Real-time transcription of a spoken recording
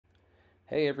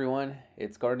Hey everyone,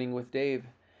 it's Gardening with Dave.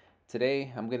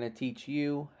 Today I'm going to teach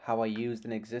you how I used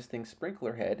an existing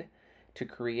sprinkler head to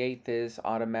create this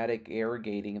automatic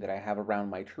irrigating that I have around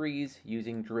my trees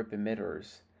using drip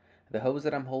emitters. The hose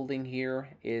that I'm holding here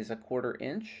is a 1/4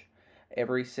 inch.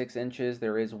 Every 6 inches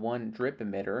there is one drip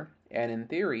emitter, and in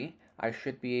theory I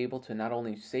should be able to not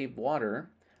only save water,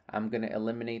 I'm going to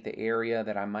eliminate the area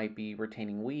that I might be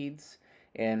retaining weeds,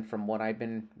 and from what I've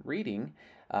been reading,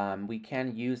 we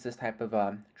can use this type of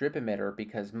drip emitter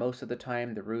because most of the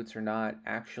time the roots are not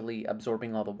actually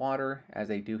absorbing all the water as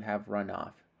they do have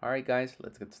runoff. Alright guys,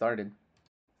 let's get started.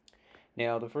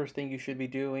 Now the first thing you should be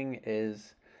doing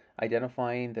is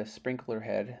identifying the sprinkler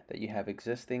head that you have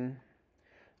existing.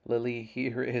 Lily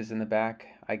here is in the back.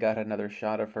 I got another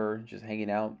shot of her just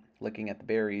hanging out looking at the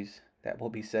berries that will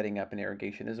be setting up an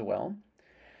irrigation as well.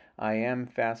 I am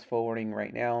fast forwarding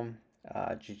right now.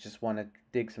 You just want to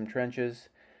dig some trenches.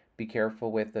 Be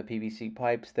careful with the PVC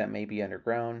pipes that may be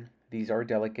underground. These are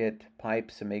delicate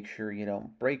pipes, so make sure you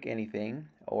don't break anything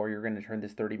or you're going to turn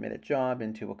this 30-minute job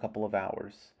into a couple of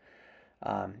hours.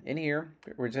 In here,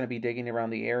 we're just going to be digging around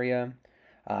the area.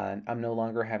 I'm no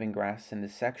longer having grass in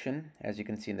this section. As you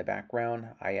can see in the background,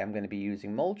 I am going to be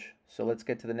using mulch. So let's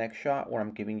get to the next shot where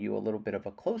I'm giving you a little bit of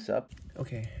a close-up.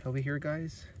 Okay, over here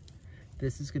guys,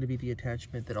 this is going to be the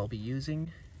attachment that I'll be using.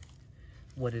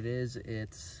 What it is,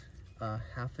 it's a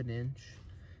 1/2 inch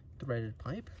threaded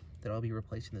pipe that I'll be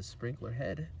replacing the sprinkler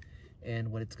head.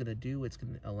 And what it's going to do, it's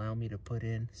going to allow me to put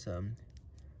in some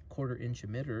 1/4 inch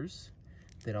emitters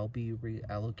that I'll be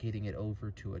reallocating it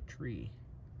over to a tree,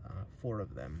 4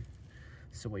 of them.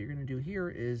 So what you're going to do here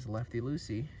is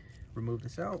lefty-loosey, remove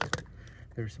this out.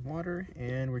 There's some water,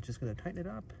 and we're just going to tighten it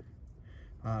up,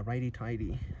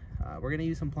 righty-tighty. We're going to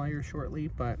use some pliers shortly,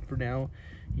 but for now,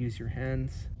 use your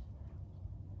hands.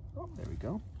 Oh, there we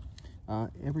go.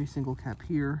 Every single cap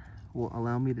here will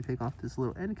allow me to take off this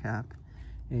little end cap,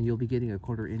 and you'll be getting a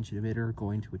 1/4 inch emitter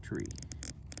going to a tree.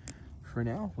 For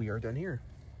now, we are done here.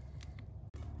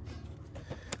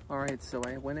 Alright, so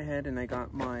I went ahead and I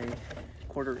got my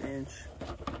 1/4 inch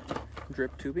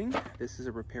drip tubing. This is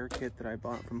a repair kit that I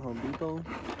bought from Home Depot.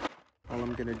 All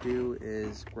I'm going to do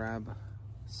is grab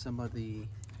some of the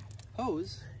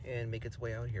hose and make its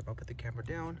way out here. I'll put the camera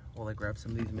down while I grab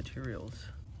some of these materials.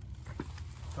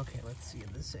 Okay, let's see,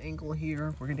 in this angle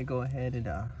here, we're going to go ahead and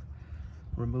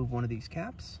remove one of these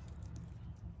caps.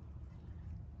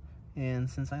 And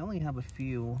since I only have a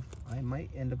few, I might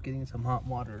end up getting some hot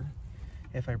water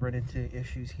if I run into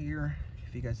issues here.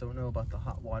 If you guys don't know about the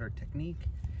hot water technique,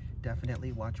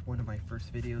 definitely watch one of my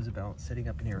first videos about setting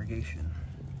up an irrigation.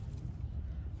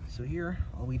 So here,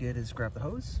 all we did is grab the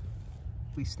hose.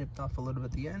 We snipped off a little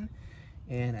bit at the end,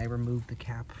 and I removed the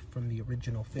cap from the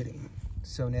original fitting.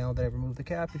 So now that I've removed the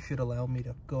cap, it should allow me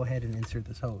to go ahead and insert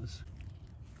this hose.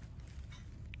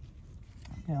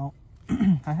 Now,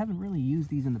 I haven't really used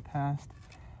these in the past.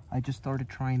 I just started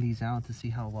trying these out to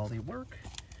see how well they work.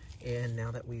 And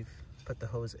now that we've put the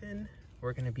hose in,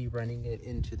 we're going to be running it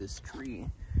into this tree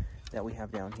that we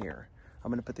have down here.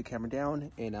 I'm going to put the camera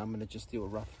down and I'm going to just do a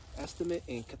rough estimate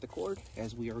and cut the cord,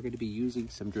 as we are going to be using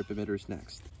some drip emitters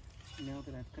next. Now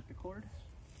that I've cut the cord,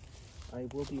 I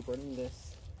will be running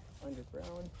this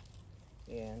underground,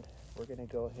 and we're going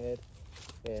to go ahead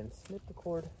and snip the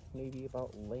cord maybe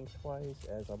about lengthwise,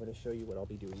 as I'm going to show you what I'll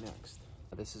be doing next.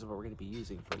 This is what we're going to be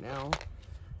using for now.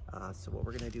 So what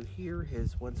we're going to do here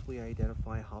is, once we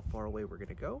identify how far away we're going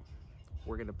to go,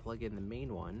 we're going to plug in the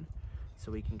main one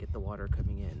so we can get the water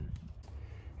coming in.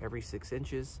 Every 6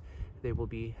 inches they will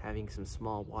be having some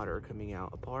small water coming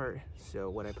out apart. So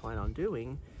what I plan on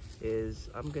doing is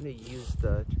I'm going to use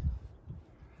the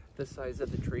size of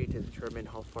the tree to determine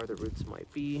how far the roots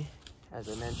might be. As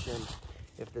I mentioned,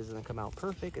 if this doesn't come out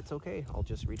perfect, it's okay, I'll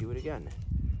just redo it again.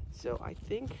 So I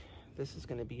think this is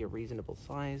going to be a reasonable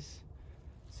size.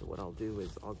 So what I'll do is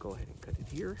I'll go ahead and cut it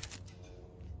here.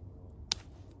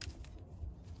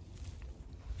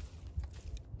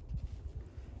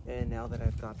 And now that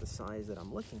I've got the size that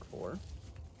I'm looking for,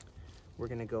 we're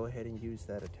going to go ahead and use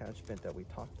that attachment that we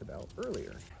talked about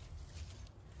earlier.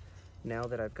 Now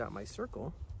that I've got my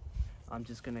circle, I'm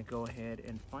just going to go ahead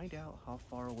and find out how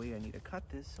far away I need to cut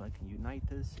this so I can unite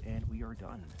this, and we are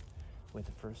done with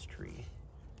the first tree.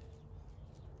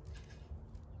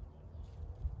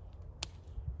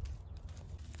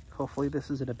 Hopefully this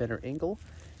is at a better angle,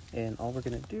 and all we're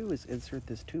going to do is insert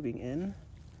this tubing in.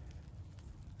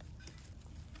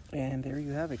 And there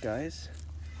you have it, guys.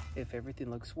 If everything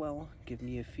looks well, give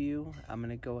me a few. I'm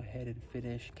going to go ahead and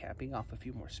finish capping off a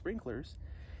few more sprinklers,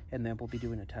 and then we'll be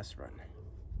doing a test run.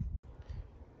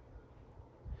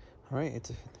 All right, it's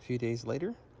a few days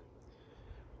later.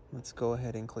 Let's go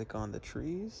ahead and click on the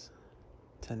trees.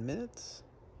 10 minutes.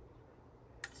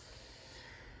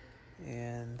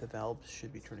 And the valves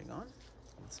should be turning on.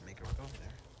 Let's make it work over there.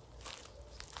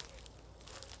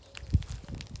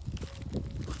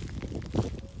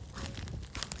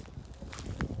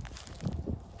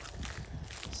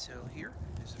 So here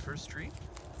is the first tree.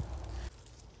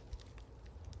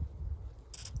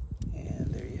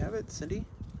 And there you have it, Cindy.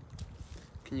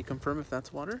 Can you confirm if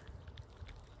that's water?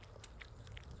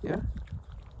 Yeah?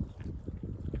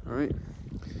 All right.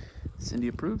 Cindy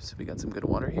approves. We got some good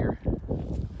water here.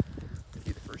 That'd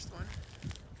be the first one.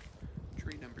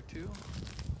 Tree number 2.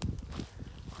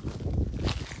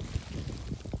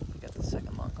 We got the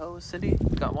second long hose. Cindy,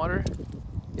 got water?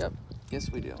 Yep.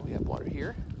 Yes, we do. We have water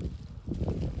here.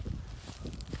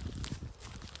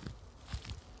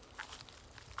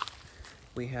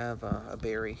 We have a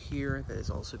berry here that is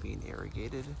also being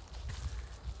irrigated.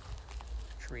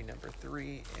 Tree number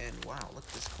 3, and wow, look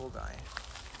at this cool guy.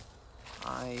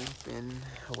 I've been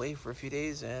away for a few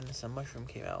days and some mushroom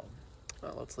came out.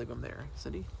 Well, let's leave them there.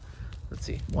 Cindy, let's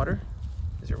see. Water?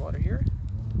 Is there water here?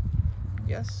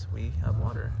 Yes, we have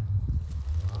water.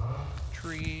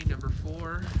 Tree number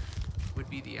 4 would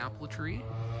be the apple tree.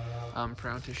 I'm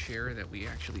proud to share that we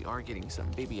actually are getting some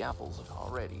baby apples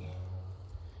already.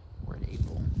 We're in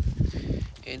April.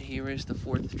 And here is the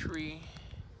 4th tree.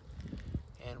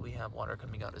 And we have water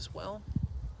coming out as well.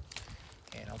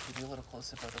 And I'll give you a little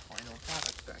close-up of the final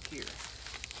product back here.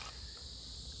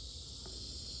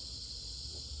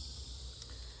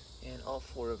 And all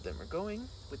 4 of them are going,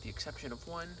 with the exception of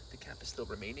one. The cap is still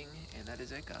remaining, and that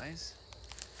is it, guys.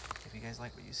 If you guys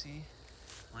like what you see,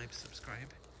 like, subscribe,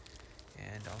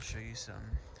 and I'll show you some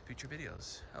future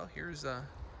videos. Oh, here's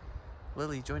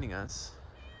Lily joining us.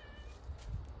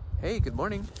 Hey, good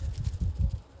morning.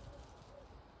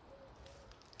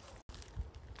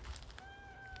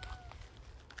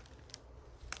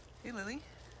 Hey, Lily. You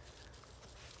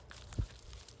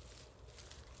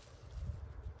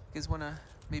guys wanna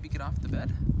maybe get off the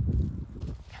bed?